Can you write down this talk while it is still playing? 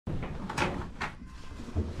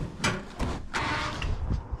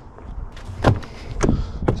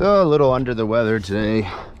So a little under the weather today.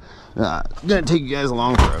 Gonna take you guys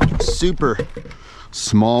along for a super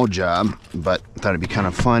small job, but thought it'd be kind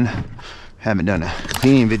of fun. Haven't done a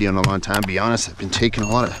cleaning video in a long time. To be honest, I've been taking a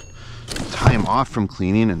lot of time off from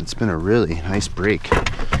cleaning, and it's been a really nice break.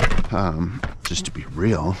 Just to be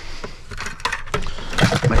real.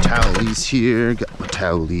 My towelies here, got my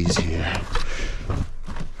towelies here.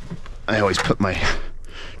 I always put my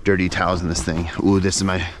dirty towels in this thing. Ooh, this is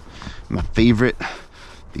my favorite,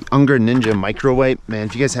 the Unger Ninja Micro Wipe. Man,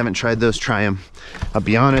 if you guys haven't tried those, try them. I'll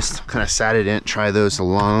be honest, I'm kind of sad I didn't try those a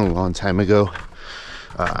long time ago.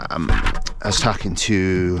 I was talking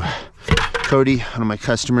to Cody, one of my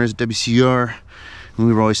customers at WCR, and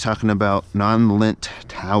we were always talking about non-lint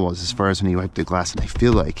towels as far as when you wipe the glass, and I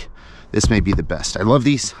feel like this may be the best. I love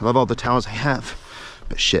these. I love all the towels I have,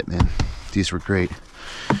 but shit, man, these were great.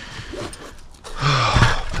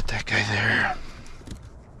 Put that guy there.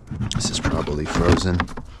 This is probably frozen.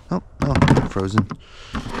 Oh, no, not frozen.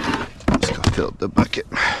 Let's go fill up the bucket.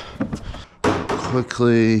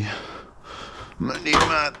 Quickly, I'm gonna need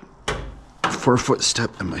my 4-foot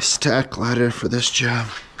step and my stack ladder for this job.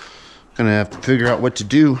 Gonna have to figure out what to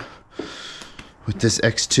do with this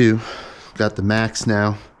X2. Got the Max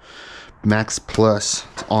now. Max Plus,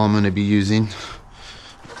 that's all I'm gonna be using.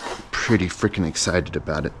 Pretty freaking excited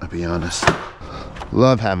about it, I'll be honest.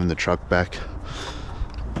 Love having the truck back.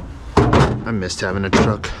 I missed having a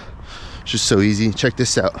truck. It's just so easy. Check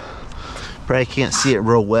this out. Probably can't see it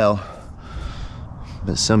real well,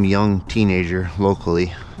 but some young teenager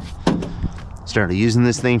locally started using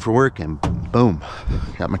this thing for work, and boom,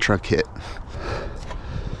 got my truck hit.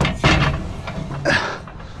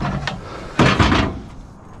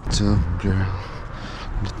 Little girl,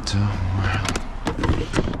 little world.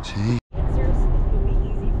 Take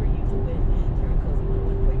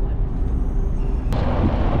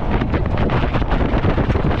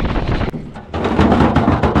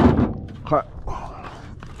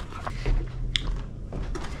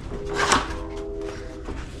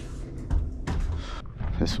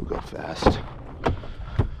this will go fast.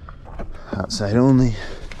 Outside only.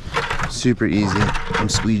 Super easy. I'm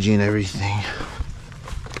squeegeeing everything.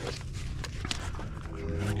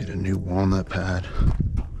 I'm gonna get a new walnut pad.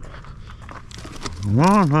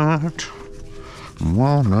 Walnut.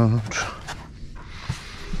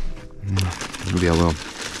 Maybe a little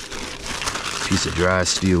piece of dry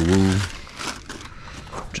steel wool,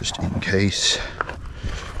 just in case.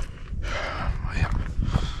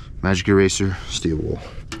 Magic eraser, steel wool,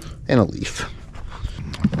 and a leaf.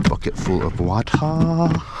 A bucket full of water.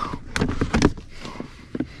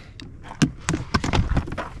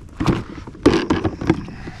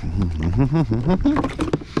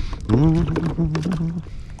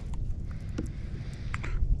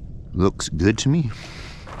 Looks good to me.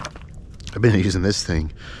 I've been using this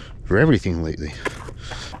thing for everything lately.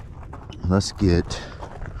 Let's get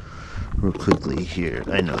real quickly here.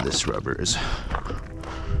 I know this rubber is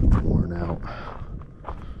worn out.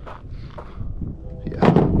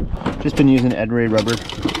 Yeah, just been using Ettore rubber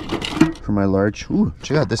for my large. Ooh,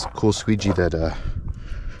 check out this cool squeegee that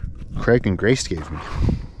Craig and Grace gave me.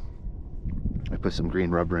 I put some green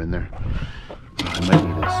rubber in there. I might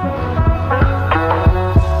need a small.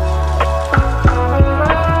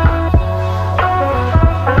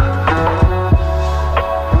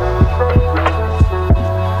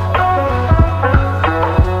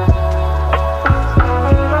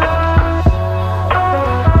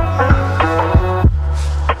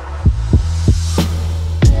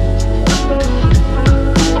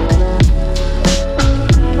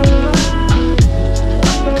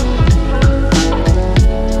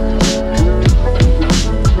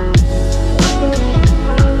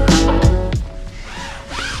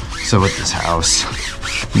 So with this house,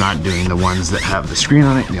 I'm not doing the ones that have the screen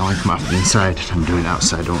on it. They only come off the inside. I'm doing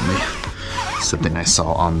outside only. Something I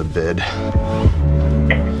saw on the bid.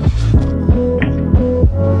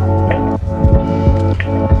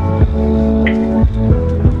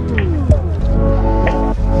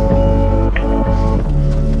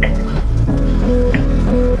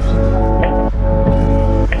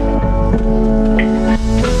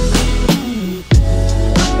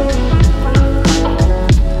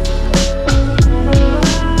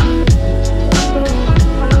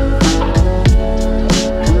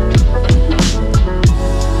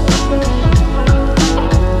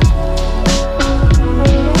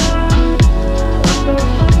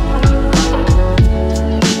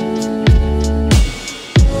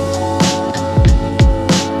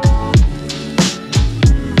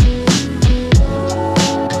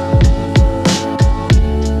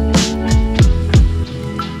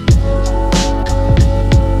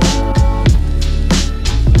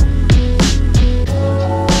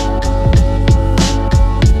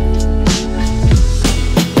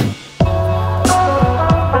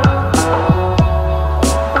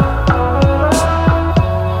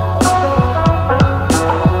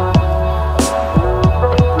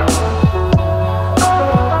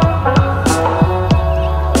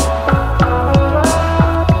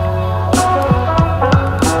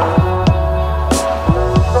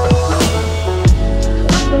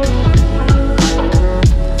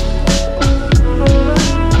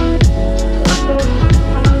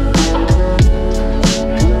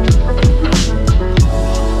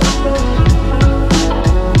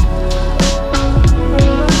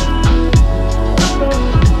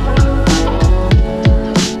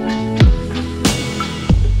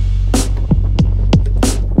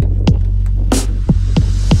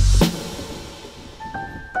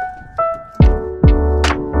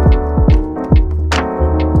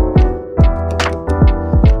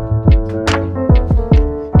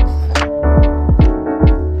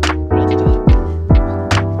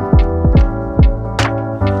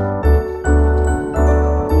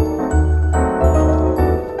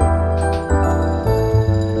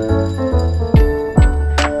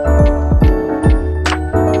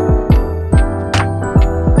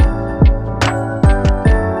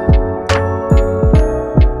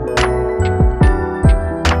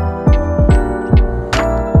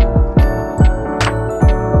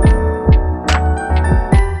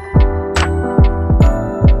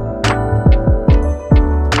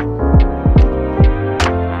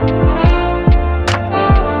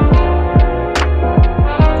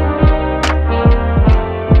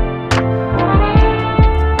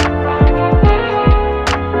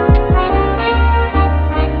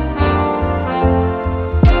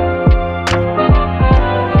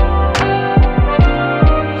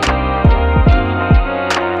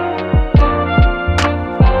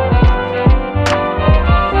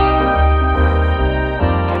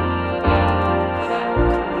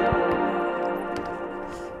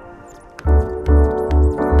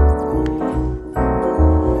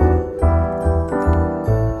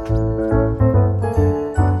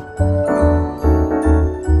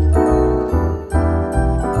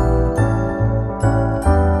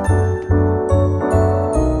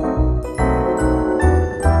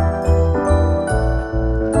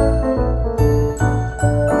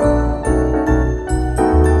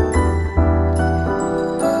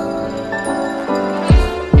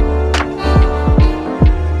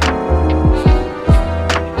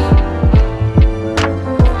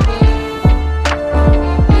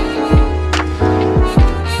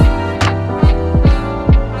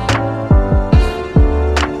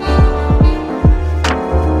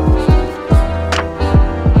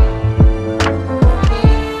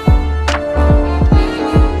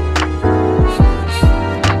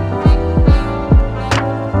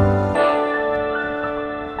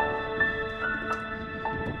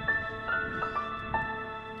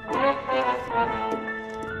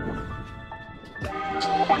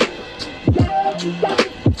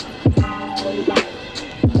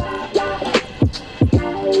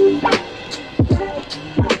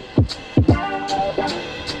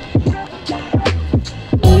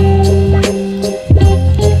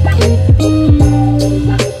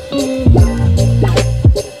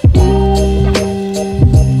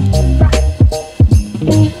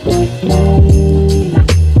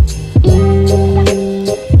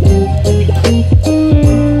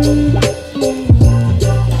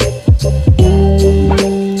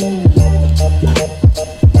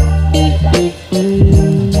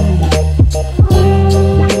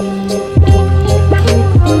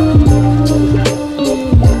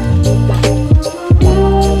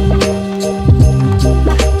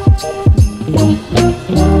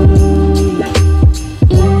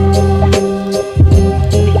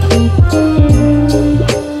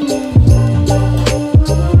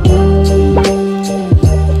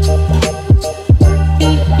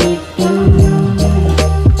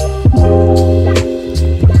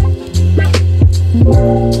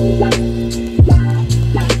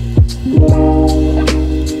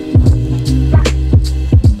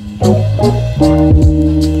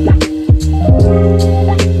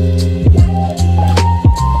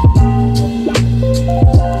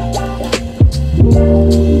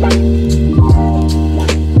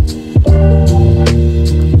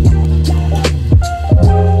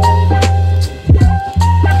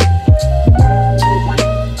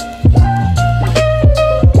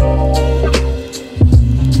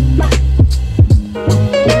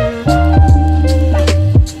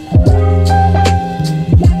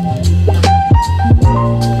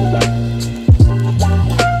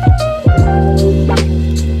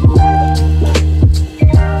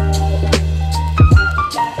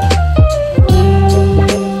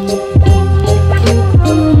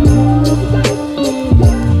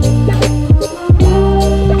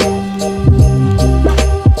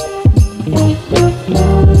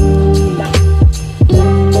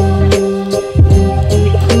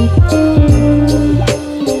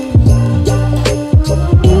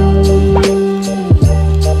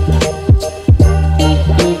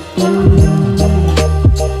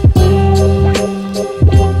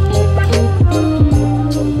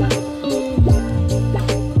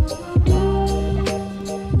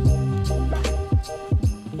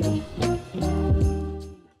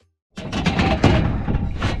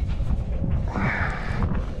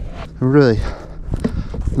 Really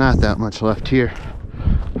not that much left here.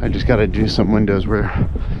 I just got to do some windows where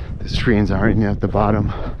the screens aren't at the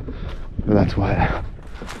bottom, but that's what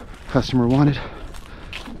customer wanted.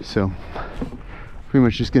 So pretty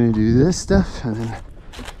much just gonna do this stuff and then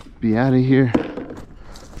be out of here.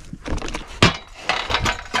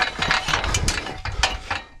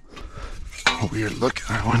 A weird look at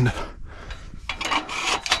that window.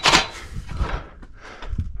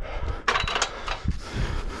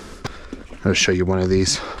 I'll show you one of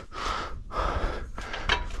these.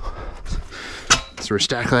 So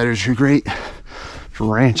stack ladders are great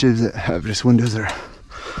for ranches that have just windows that are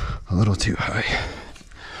a little too high.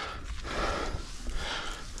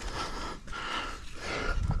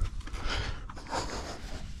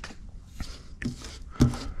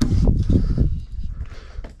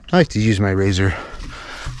 I like to use my razor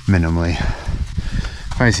minimally.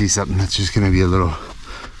 If I see something that's just gonna be a little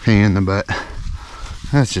pain in the butt,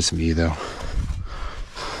 that's just me though.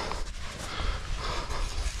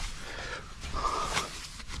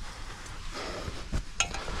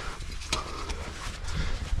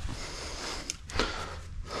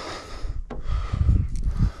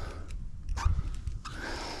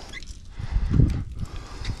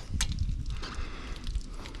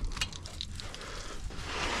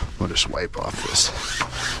 We'll just wipe off this.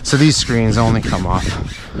 So these screens only come off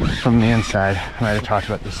from the inside. I might have talked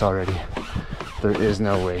about this already. There is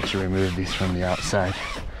no way to remove these from the outside.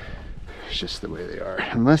 It's just the way they are.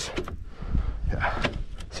 Unless, yeah,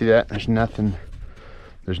 see that? There's nothing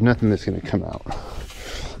that's gonna come out.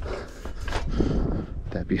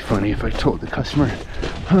 That'd be funny if I told the customer,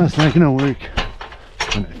 oh, it's not gonna work,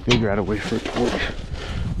 and I figure out a way for it to work.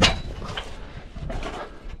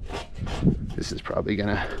 This is probably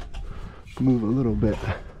gonna move a little bit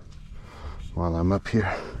while I'm up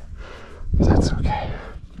here, but that's okay.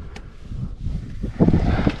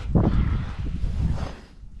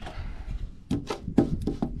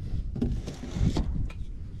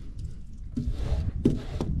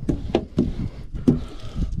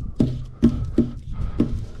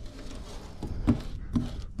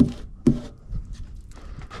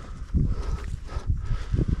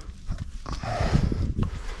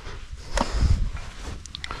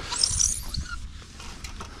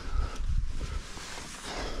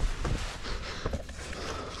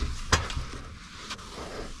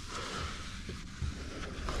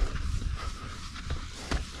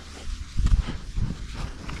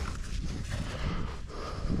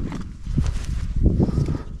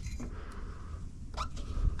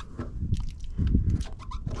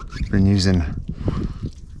 Been using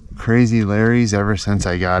Crazy Larry's ever since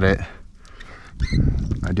I got it.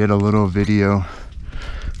 I did a little video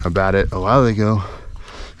about it a while ago.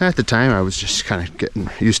 At the time, I was just kind of getting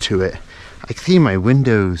used to it. I clean my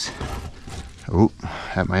windows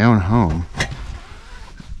at my own home.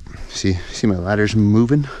 See my ladders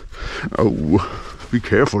moving? Oh, be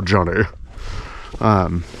careful, Johnny.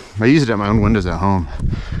 I use it at my own windows at home.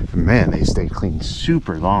 And man, they stay clean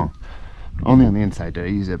super long. Only on the inside did I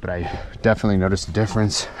use it, but I definitely noticed a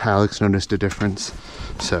difference. Alex noticed a difference.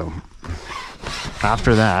 So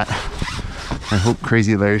after that, I hope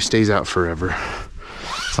Crazy Larry stays out forever.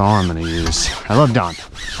 That's all I'm gonna use. I love Dawn.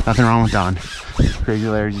 Nothing wrong with Dawn. Crazy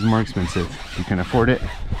Larry's is more expensive. If you can afford it,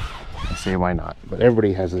 I say why not. But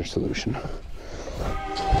everybody has their solution.